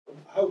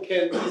how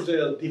can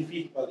Israel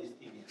defeat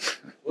Palestinians?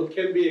 What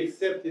can be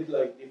accepted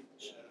like the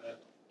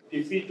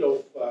defeat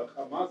of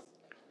Hamas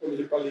from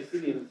the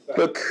Palestinian side?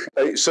 Look,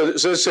 so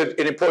this is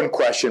an important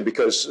question,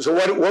 because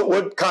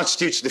what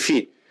constitutes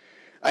defeat?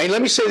 I mean,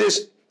 let me say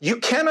this: you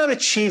cannot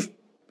achieve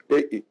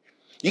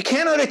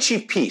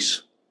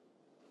peace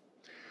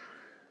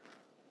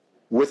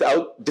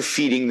without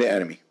defeating the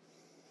enemy.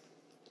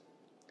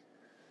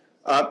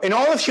 In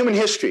all of human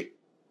history,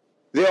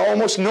 there are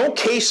almost no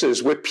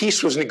cases where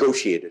peace was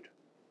negotiated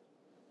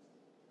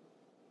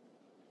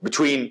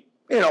between,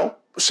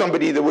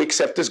 somebody that we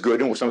accept as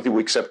good and somebody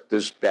we accept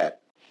as bad.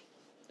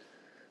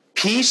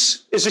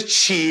 Peace is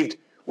achieved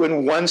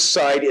when one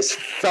side is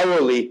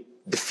thoroughly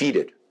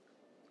defeated,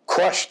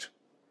 crushed.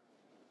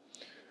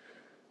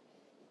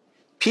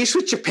 Peace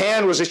with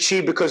Japan was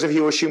achieved because of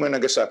Hiroshima and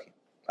Nagasaki.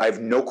 I have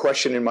no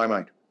question in my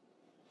mind.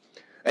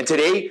 And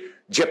today,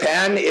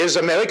 Japan is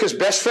America's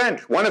best friend,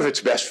 one of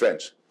its best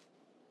friends.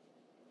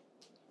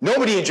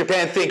 Nobody in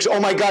Japan thinks, oh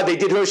my God, they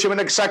did Hiroshima and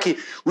Nagasaki,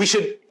 we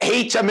should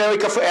hate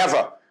America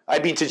forever.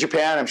 I've been to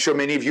Japan. I'm sure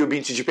many of you have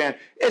been to Japan.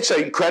 It's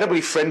an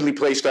incredibly friendly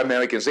place to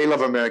Americans. They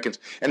love Americans,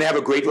 and they have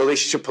a great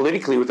relationship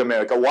politically with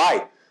America.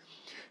 Why?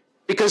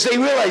 Because they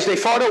realized they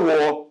fought a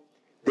war,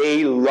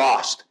 they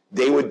lost.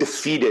 They were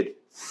defeated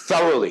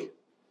thoroughly.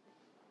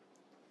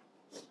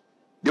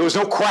 There was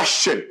no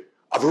question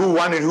of who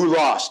won and who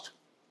lost.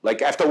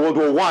 Like after World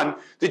War I,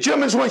 the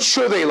Germans weren't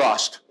sure they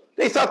lost.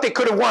 They thought they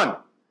could have won.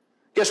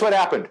 Guess what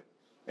happened?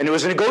 And it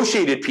was a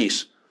negotiated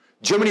peace.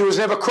 Germany was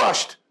never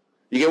crushed.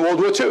 You get World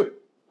War II.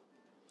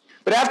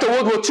 But after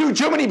World War II,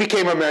 Germany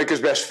became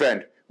America's best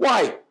friend.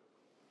 Why?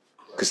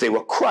 Because they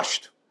were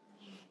crushed.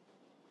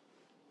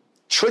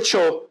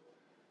 Churchill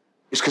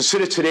is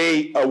considered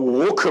today a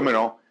war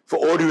criminal for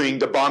ordering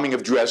the bombing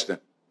of Dresden.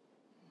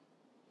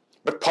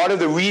 But part of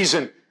the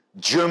reason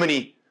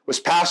Germany was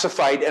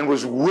pacified and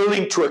was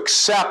willing to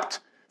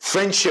accept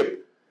friendship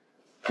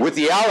with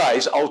the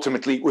Allies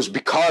ultimately was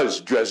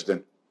because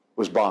Dresden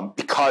was bombed,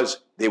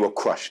 because they were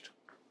crushed.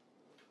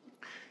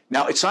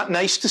 Now, it's not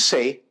nice to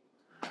say,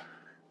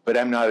 but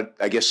I'm not,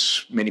 I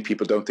guess many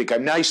people don't think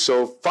I'm nice,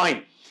 so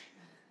fine.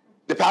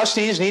 The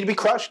Palestinians need to be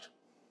crushed.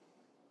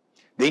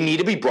 They need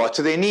to be brought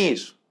to their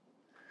knees.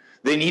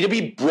 They need to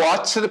be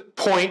brought to the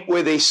point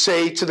where they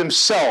say to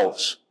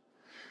themselves,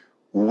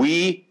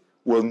 we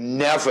will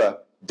never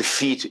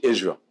defeat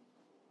Israel.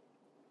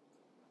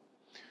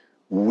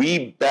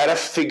 We better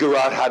figure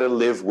out how to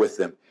live with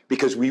them,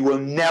 because we will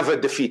never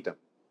defeat them.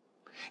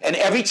 And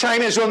every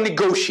time Israel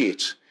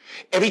negotiates,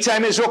 every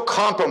time Israel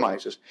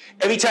compromises,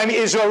 every time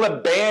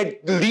Israel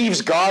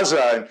leaves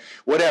Gaza and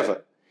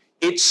whatever,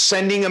 it's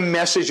sending a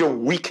message of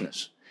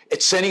weakness.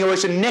 It's sending a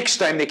message, next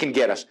time they can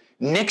get us.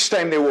 Next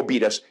time they will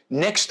beat us.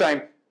 Next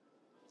time.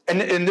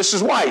 And this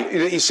is why.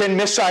 You send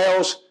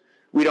missiles,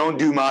 we don't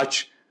do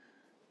much.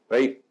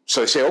 Right?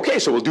 So they say, okay,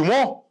 so we'll do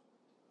more.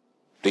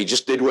 They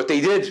just did what they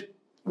did.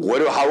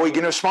 How are we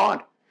going to respond?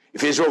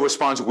 If Israel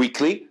responds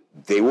weakly,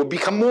 they will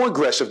become more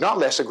aggressive, not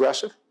less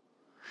aggressive.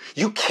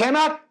 You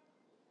cannot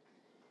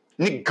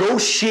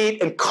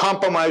negotiate and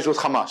compromise with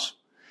Hamas.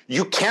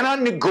 You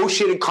cannot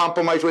negotiate and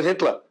compromise with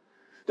Hitler.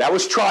 That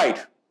was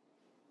tried.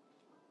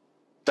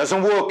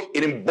 Doesn't work.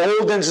 It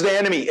emboldens the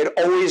enemy. It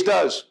always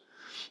does.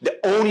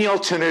 The only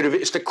alternative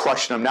is to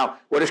crush them. Now,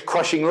 what does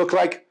crushing look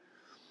like?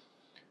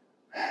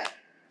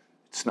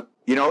 It's not,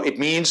 it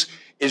means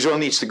Israel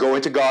needs to go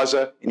into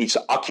Gaza. It needs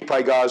to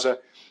occupy Gaza.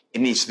 It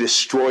needs to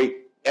destroy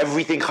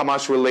everything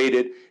Hamas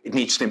related. It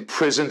needs to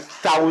imprison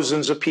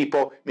thousands of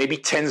people, maybe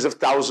tens of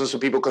thousands of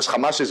people, because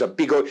Hamas is a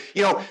big,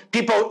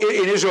 people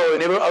in Israel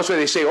and everywhere else where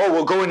they say, oh,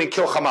 we'll go in and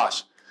kill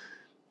Hamas.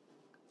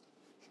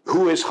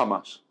 Who is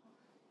Hamas?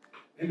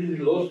 Maybe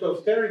the loss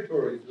of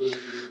territories.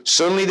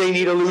 Certainly they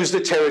need to lose the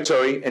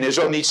territory, and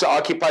Israel needs to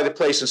occupy the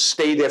place and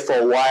stay there for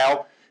a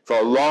while, for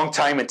a long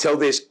time, until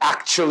there's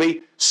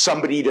actually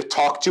somebody to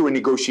talk to and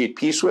negotiate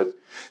peace with.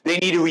 They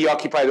need to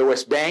reoccupy the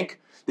West Bank.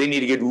 They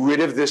need to get rid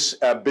of this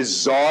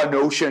bizarre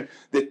notion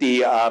that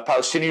the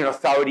Palestinian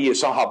Authority is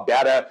somehow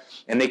better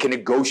and they can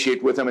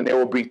negotiate with them and they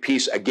will bring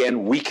peace.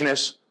 Again,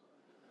 weakness.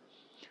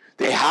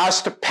 There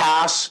has to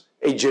pass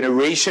a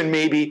generation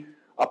maybe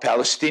of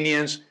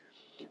Palestinians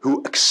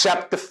who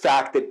accept the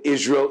fact that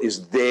Israel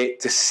is there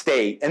to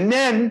stay. And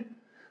then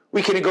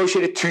we can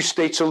negotiate a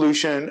two-state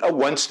solution, a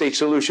one-state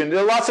solution. There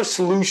are lots of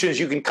solutions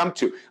you can come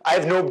to. I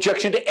have no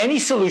objection to any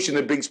solution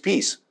that brings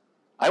peace.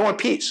 I want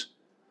peace.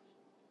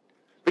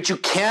 But you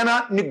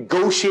cannot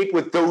negotiate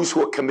with those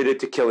who are committed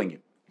to killing you.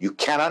 You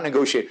cannot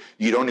negotiate.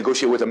 You don't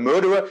negotiate with a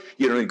murderer.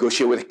 You don't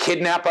negotiate with a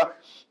kidnapper.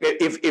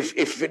 If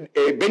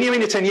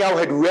Benjamin Netanyahu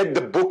had read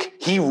the book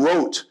he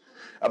wrote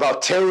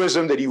about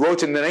terrorism that he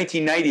wrote in the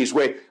 1990s,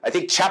 where I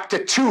think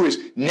chapter 2 is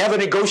never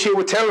negotiate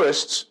with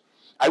terrorists,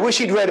 I wish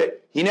he'd read it.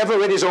 He never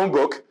read his own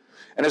book.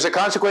 And as a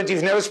consequence,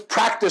 he's never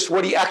practiced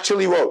what he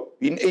actually wrote.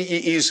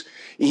 He's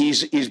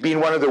been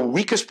one of the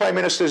weakest prime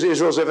ministers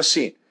Israel's ever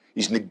seen.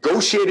 He's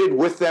negotiated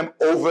with them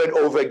over and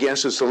over again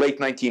since the late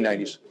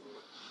 1990s.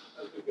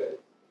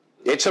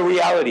 It's a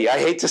reality. I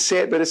hate to say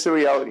it, but it's a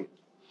reality.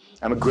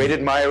 I'm a great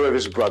admirer of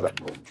his brother.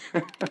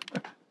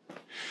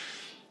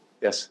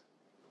 Yes.